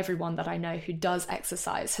also everyone that I know who does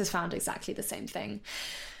exercise has found exactly the same thing.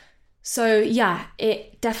 So yeah,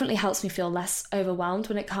 it definitely helps me feel less overwhelmed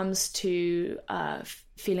when it comes to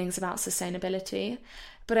feelings about sustainability.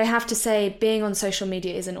 But I have to say, being on social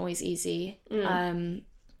media isn't always easy.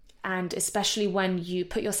 And especially when you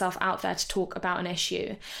put yourself out there to talk about an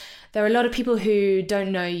issue. There are a lot of people who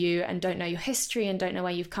don't know you and don't know your history and don't know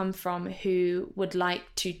where you've come from, who would like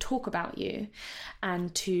to talk about you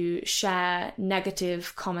and to share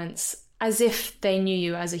negative comments as if they knew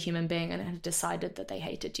you as a human being and had decided that they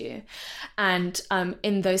hated you. And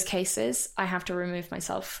in those cases, I have to remove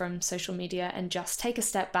myself from social media and just take a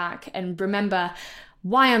step back and remember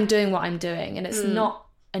why I'm doing what I'm doing. And it's not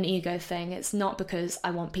an ego thing. It's not because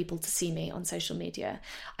I want people to see me on social media.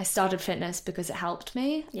 I started fitness because it helped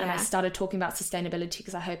me. Yeah. And I started talking about sustainability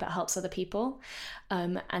because I hope it helps other people.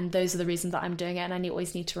 And those are the reasons that I'm doing it. And I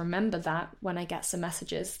always need to remember that when I get some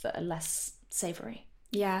messages that are less savory.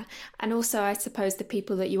 Yeah. And also, I suppose the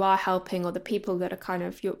people that you are helping, or the people that are kind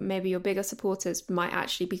of maybe your bigger supporters, might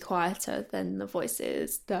actually be quieter than the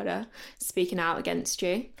voices that are speaking out against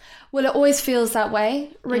you. Well, it always feels that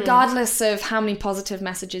way, regardless of how many positive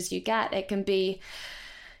messages you get. It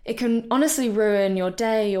can honestly ruin your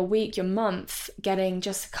day, your week, your month, getting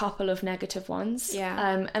just a couple of negative ones.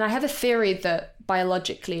 Yeah. And I have a theory that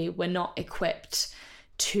biologically we're not equipped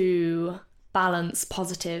to balance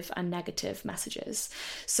positive and negative messages.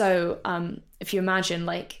 So if you imagine,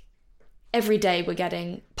 like, every day we're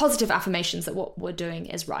getting positive affirmations that what we're doing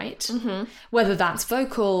is right, whether that's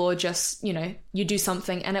vocal or just, you do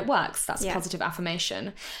something and it works. That's a positive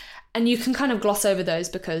affirmation. And you can kind of gloss over those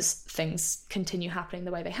because things continue happening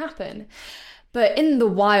the way they happen. But in the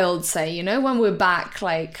wild, say, when we're back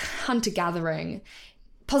like hunter-gathering,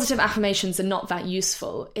 positive affirmations are not that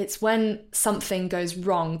useful. It's when something goes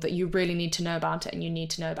wrong that you really need to know about it, and you need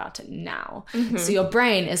to know about it now. So your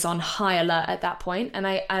brain is on high alert at that point. And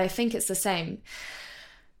I think it's the same.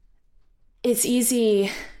 It's easy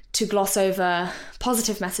to gloss over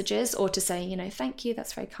positive messages or to say, thank you,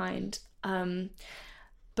 that's very kind.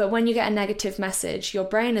 But when you get a negative message, your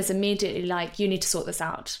brain is immediately like, you need to sort this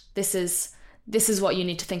out. This is what you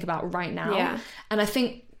need to think about right now. Yeah. And I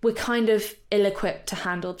think we're kind of ill-equipped to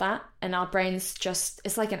handle that. And our brains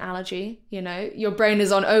it's like an allergy, Your brain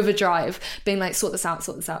is on overdrive, being like, sort this out,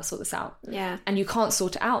 sort this out, sort this out. Yeah. And you can't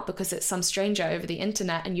sort it out because it's some stranger over the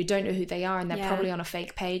internet and you don't know who they are, and they're probably on a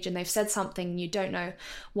fake page and they've said something and you don't know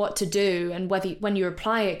what to do. And when you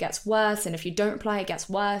reply, it gets worse. And if you don't reply, it gets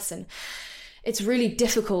worse. And it's really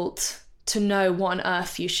difficult to know what on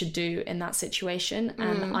earth you should do in that situation.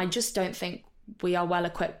 And I just don't think we are well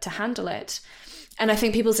equipped to handle it. And I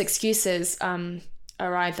think people's excuses are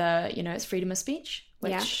either, it's freedom of speech,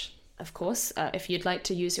 which, of course, if you'd like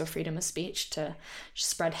to use your freedom of speech to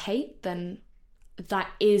spread hate, then that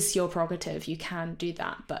is your prerogative. You can do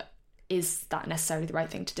that. But is that necessarily the right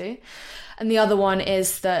thing to do? And the other one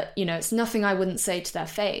is that, it's nothing I wouldn't say to their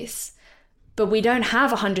face. But we don't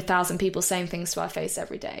have 100,000 people saying things to our face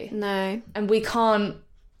every day. No. And we can't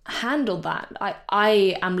handle that.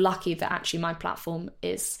 I am lucky that actually my platform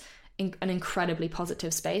is an incredibly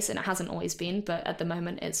positive space, and it hasn't always been, but at the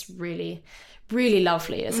moment it's really, really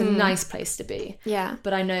lovely. It's a nice place to be. Yeah.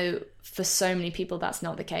 But I know for so many people that's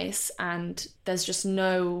not the case, and there's just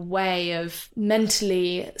no way of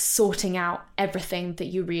mentally sorting out everything that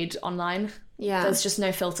you read online. Yeah. There's just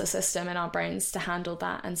no filter system in our brains to handle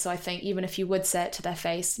that. And so I think even if you would say it to their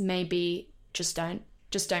face, maybe just don't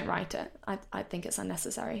write it. I think it's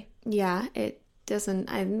unnecessary. Yeah, it doesn't.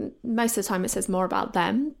 Most of the time it says more about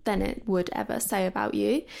them than it would ever say about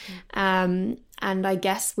you. And I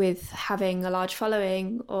guess with having a large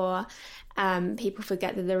following or people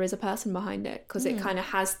forget that there is a person behind it, because it kind of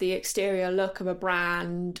has the exterior look of a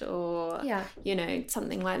brand or, you know,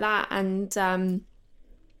 something like that. And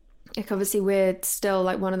like, obviously we're still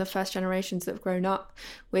like one of the first generations that have grown up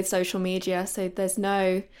with social media, so there's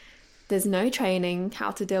no training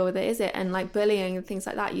how to deal with it, is it? And like bullying and things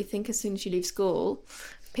like that, you think as soon as you leave school,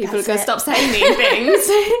 people are going to stop saying mean things.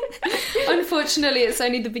 Unfortunately, it's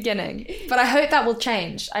only the beginning. But I hope that will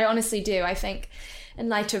change. I honestly do. I think in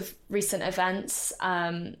light of recent events,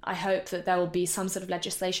 I hope that there will be some sort of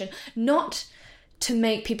legislation, not to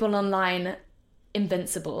make people online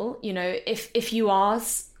invincible. You know, if you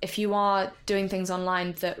are doing things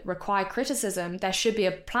online that require criticism, there should be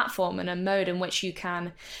a platform and a mode in which you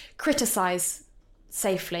can criticize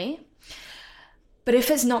safely. But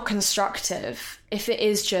if it's not constructive, if it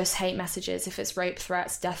is just hate messages, if it's rape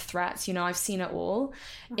threats, death threats, you know, I've seen it all.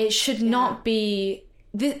 It should not be.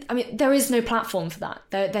 I mean, there is no platform for that.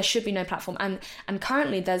 There should be no platform, and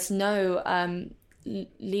currently there's no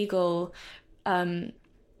legal.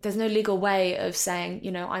 There's no legal way of saying, you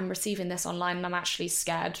know, I'm receiving this online and I'm actually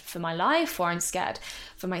scared for my life, or I'm scared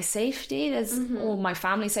for my safety, or my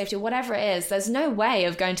family's safety, or whatever it is. There's no way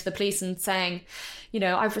of going to the police and saying, you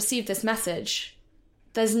know, I've received this message.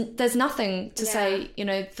 There's nothing to say, you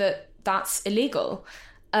know, that's illegal.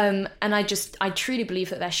 And I truly believe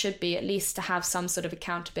that there should be, at least to have some sort of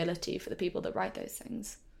accountability for the people that write those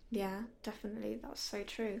things. Yeah, definitely. That's so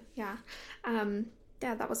true. Yeah.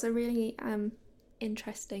 That was a really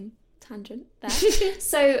interesting tangent there.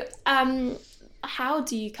 So how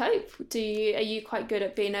do you cope? Are you quite good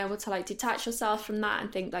at being able to like detach yourself from that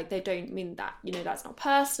and think like they don't mean that, you know, that's not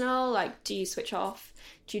personal? Like, do you switch off?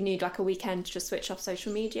 Do you need like a weekend to just switch off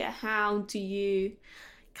social media? How do you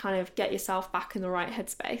kind of get yourself back in the right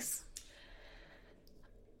headspace?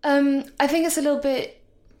 I think it's a little bit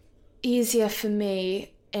easier for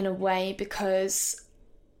me in a way because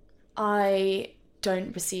I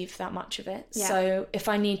don't receive that much of it. Yeah. So if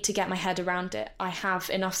I need to get my head around it, I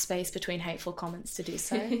have enough space between hateful comments to do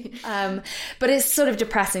so. But it's sort of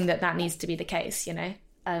depressing that needs to be the case, you know.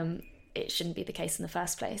 It shouldn't be the case in the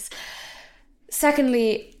first place.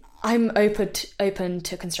 Secondly, I'm open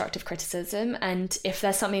to constructive criticism, and if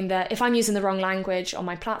there's something that, if I'm using the wrong language on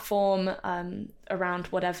my platform around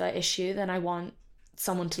whatever issue, then I want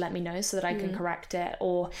someone to let me know so that I can correct it.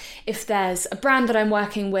 Or if there's a brand that I'm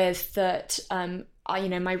working with that you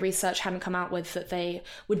know, my research hadn't come out with, that they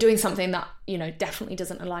were doing something that, you know, definitely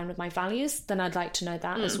doesn't align with my values, then I'd like to know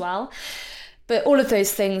that as well. But all of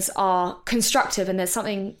those things are constructive, and it's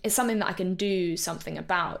something that I can do something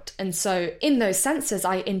about. And so in those senses,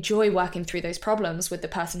 I enjoy working through those problems with the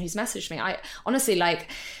person who's messaged me. I honestly, like,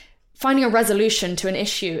 finding a resolution to an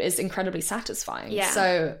issue is incredibly satisfying. Yeah.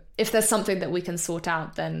 So if there's something that we can sort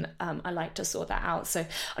out, then I like to sort that out. So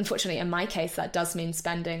unfortunately, in my case, that does mean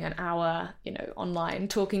spending an hour, you know, online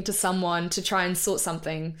talking to someone to try and sort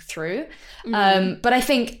something through. But I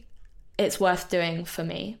think it's worth doing for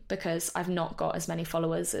me because I've not got as many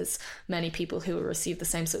followers as many people who will receive the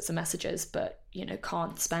same sorts of messages, but, you know,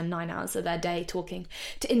 can't spend 9 hours of their day talking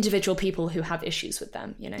to individual people who have issues with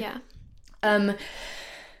them, you know? Yeah.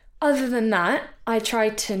 Other than that, I try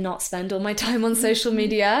to not spend all my time on social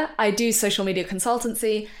media. I do social media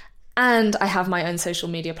consultancy and I have my own social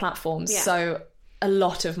media platforms. Yeah. So a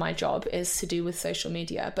lot of my job is to do with social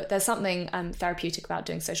media, but there's something therapeutic about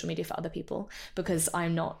doing social media for other people because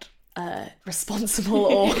I'm not responsible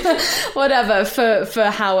or whatever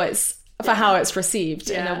for how it's received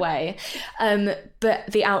in a way. But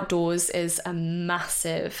the outdoors is a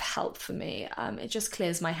massive help for me. It just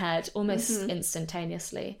clears my head almost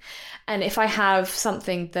instantaneously. And if I have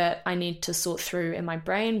something that I need to sort through in my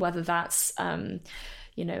brain, whether that's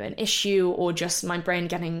you know, an issue or just my brain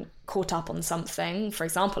getting caught up on something, for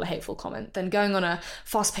example, a hateful comment, then going on a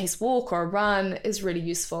fast-paced walk or a run is really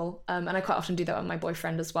useful. And I quite often do that with my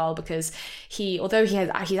boyfriend as well, because although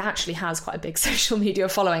he actually has quite a big social media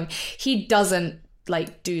following, he doesn't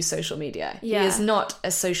like do social media. Yeah. He is not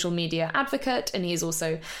a social media advocate, and he's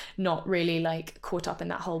also not really like caught up in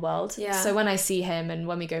that whole world. Yeah. So when I see him and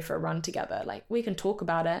when we go for a run together, like we can talk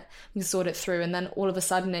about it, we can sort it through, and then all of a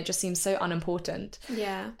sudden it just seems so unimportant.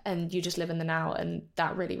 Yeah. And you just live in the now, and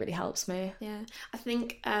that really, really helps me. Yeah. I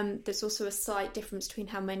think there's also a slight difference between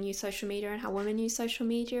how men use social media and how women use social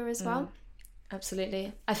media as well.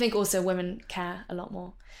 Absolutely. I think also women care a lot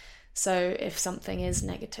more. So if something is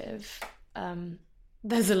negative,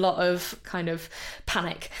 there's a lot of kind of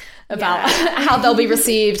panic about how they'll be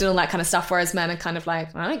received and all that kind of stuff, whereas men are kind of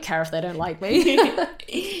like, I don't care if they don't like me.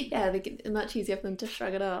 Yeah, it's much easier for them to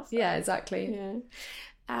shrug it off. Yeah, exactly.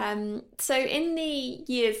 So in the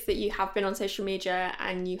years that you have been on social media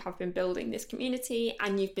and you have been building this community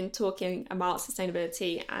and you've been talking about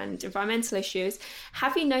sustainability and environmental issues,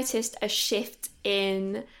 have you noticed a shift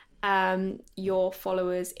in your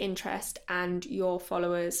followers' interest and your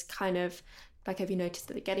followers kind of, like, have you noticed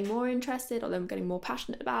that they're getting more interested or them getting more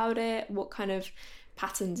passionate about it? What kind of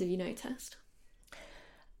patterns have you noticed?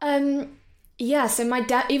 Yeah, so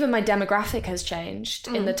even my demographic has changed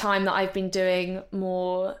in the time that I've been doing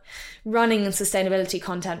more running and sustainability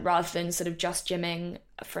content rather than sort of just gymming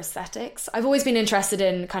for aesthetics. I've always been interested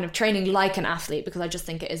in kind of training like an athlete because I just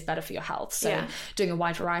think it is better for your health. So doing a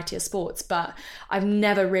wide variety of sports, but I've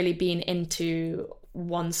never really been into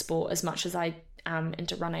one sport as much as I am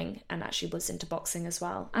into running, and actually was into boxing as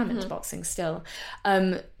well. I'm into boxing still.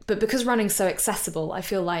 But because running's so accessible, I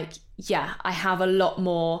feel like, I have a lot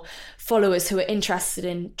more followers who are interested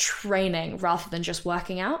in training rather than just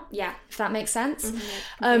working out. Yeah. If that makes sense.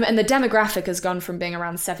 And the demographic has gone from being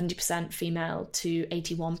around 70% female to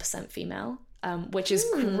 81% female. Which is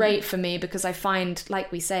great for me because I find,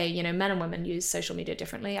 like we say, you know, men and women use social media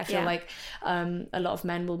differently. I feel like a lot of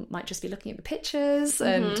men might just be looking at the pictures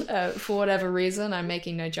and for whatever reason, I'm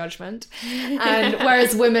making no judgment. And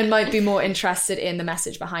whereas women might be more interested in the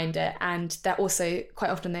message behind it, and they're also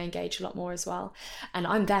quite often they engage a lot more as well. And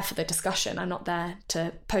I'm there for the discussion. I'm not there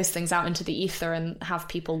to post things out into the ether and have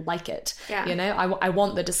people like it. Yeah. You know, I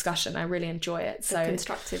want the discussion. I really enjoy it. So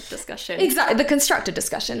constructive discussion. Exactly, the constructive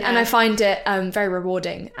discussion. Yeah. And I find it very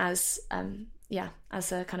rewarding as a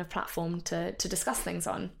kind of platform to discuss things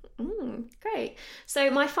on. Great.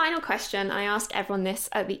 So my final question, I ask everyone this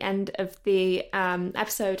at the end of the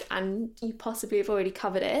episode, and you possibly have already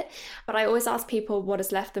covered it, but I always ask people what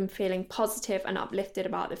has left them feeling positive and uplifted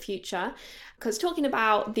about the future, because talking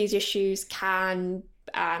about these issues can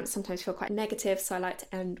sometimes feel quite negative, so I like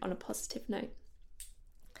to end on a positive note.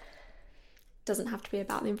 Doesn't have to be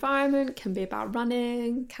about the environment, can be about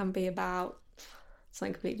running, can be about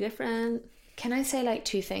something completely different. Can I say like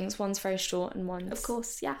two things? One's very short and one's... Of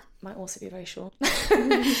course, yeah. Might also be very short.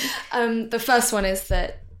 The first one is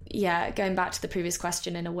that, going back to the previous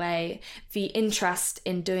question in a way, the interest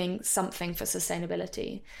in doing something for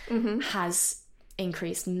sustainability has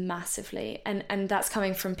increased massively. And that's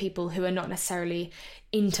coming from people who are not necessarily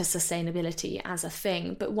into sustainability as a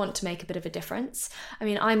thing, but want to make a bit of a difference. I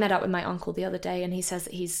mean, I met up with my uncle the other day and he says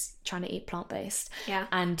that he's trying to eat plant-based. Yeah.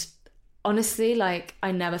 And honestly, like,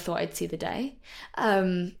 I never thought I'd see the day.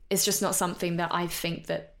 It's just not something that I think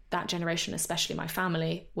that generation, especially my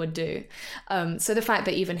family, would do. So the fact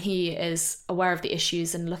that even he is aware of the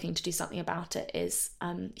issues and looking to do something about it is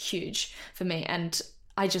huge for me. And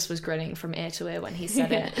I just was grinning from ear to ear when he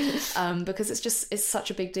said it, because it's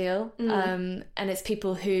such a big deal. And it's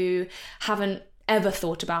people who haven't ever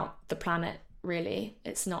thought about the planet, really.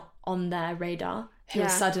 It's not on their radar, who are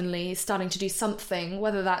suddenly starting to do something,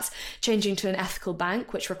 whether that's changing to an ethical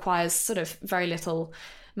bank, which requires sort of very little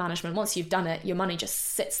management. Once you've done it, your money just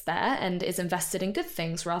sits there and is invested in good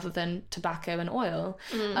things rather than tobacco and oil.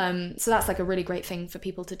 So that's like a really great thing for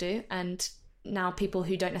people to do. And now people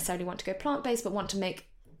who don't necessarily want to go plant-based but want to make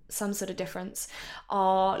some sort of difference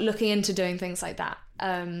are looking into doing things like that.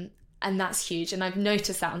 And that's huge. And I've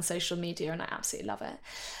noticed that on social media and I absolutely love it.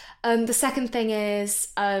 The second thing is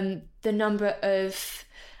the number of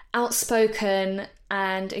outspoken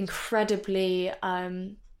and incredibly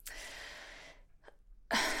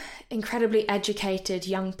educated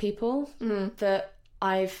young people that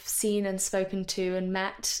I've seen and spoken to and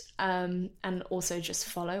met, and also just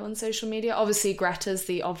follow on social media. Obviously, Greta's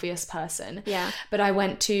the obvious person. Yeah. But I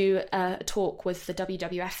went to a talk with the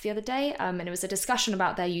WWF the other day, and it was a discussion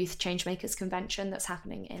about their Youth Changemakers Convention that's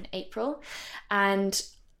happening in April. And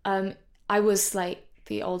I was like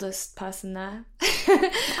the oldest person there.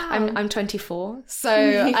 Wow. I'm 24,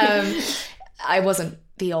 so I wasn't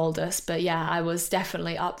the oldest, but I was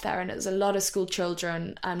definitely up there. And it was a lot of school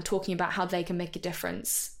children talking about how they can make a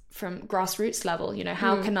difference from grassroots level. You know,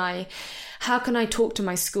 how can I talk to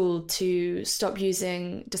my school to stop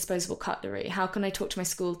using disposable cutlery? How can I talk to my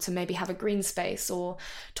school to maybe have a green space, or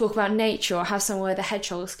talk about nature, or have somewhere the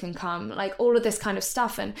hedgehogs can come, like all of this kind of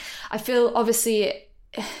stuff. And I feel obviously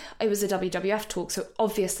it was a WWF talk, so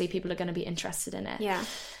obviously people are going to be interested in it. Yeah.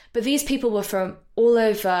 But these people were from all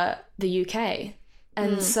over the UK.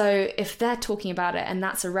 And so if they're talking about it and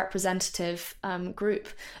that's a representative group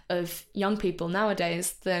of young people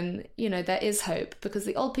nowadays, then, you know, there is hope, because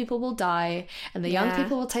the old people will die and the young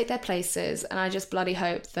people will take their places. And I just bloody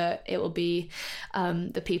hope that it will be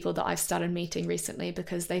the people that I've started meeting recently,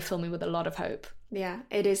 because they fill me with a lot of hope. Yeah,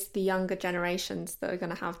 it is the younger generations that are going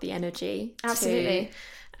to have the energy. Absolutely.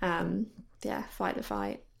 fight the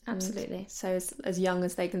fight. Absolutely. So as young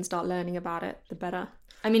as they can start learning about it, the better.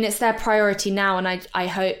 I mean, it's their priority now, and I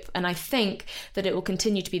hope and I think that it will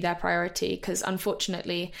continue to be their priority, because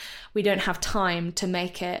unfortunately we don't have time to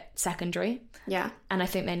make it secondary. Yeah. And I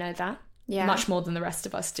think they know that much more than the rest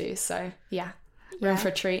of us do. So room for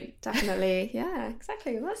a treat. Definitely. Yeah,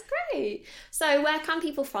 exactly. That's great. So where can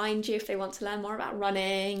people find you if they want to learn more about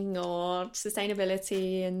running or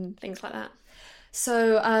sustainability and things like that?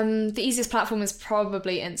 So the easiest platform is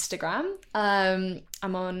probably Instagram.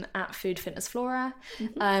 I'm on @FoodFitnessFlora.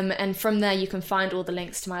 And from there you can find all the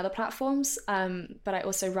links to my other platforms. But I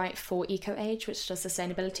also write for EcoAge, which does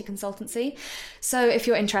sustainability consultancy. So if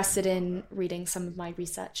you're interested in reading some of my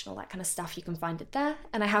research and all that kind of stuff, you can find it there.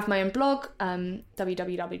 And I have my own blog,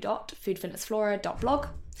 www.foodfitnessflora.blog,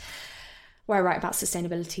 where I write about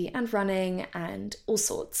sustainability and running and all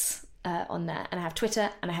sorts on there. And I have Twitter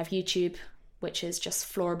and I have YouTube, which is just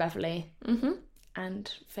Flora Beverley,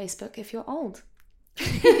 and Facebook if you're old.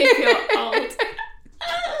 If you're old.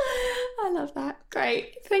 I love that.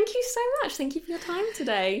 Great. Thank you so much. Thank you for your time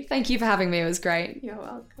today. Thank you for having me. It was great. You're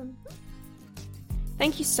welcome.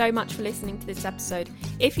 Thank you so much for listening to this episode.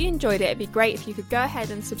 If you enjoyed it, it'd be great if you could go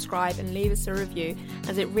ahead and subscribe and leave us a review,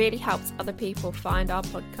 as it really helps other people find our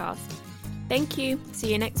podcast. Thank you.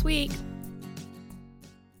 See you next week.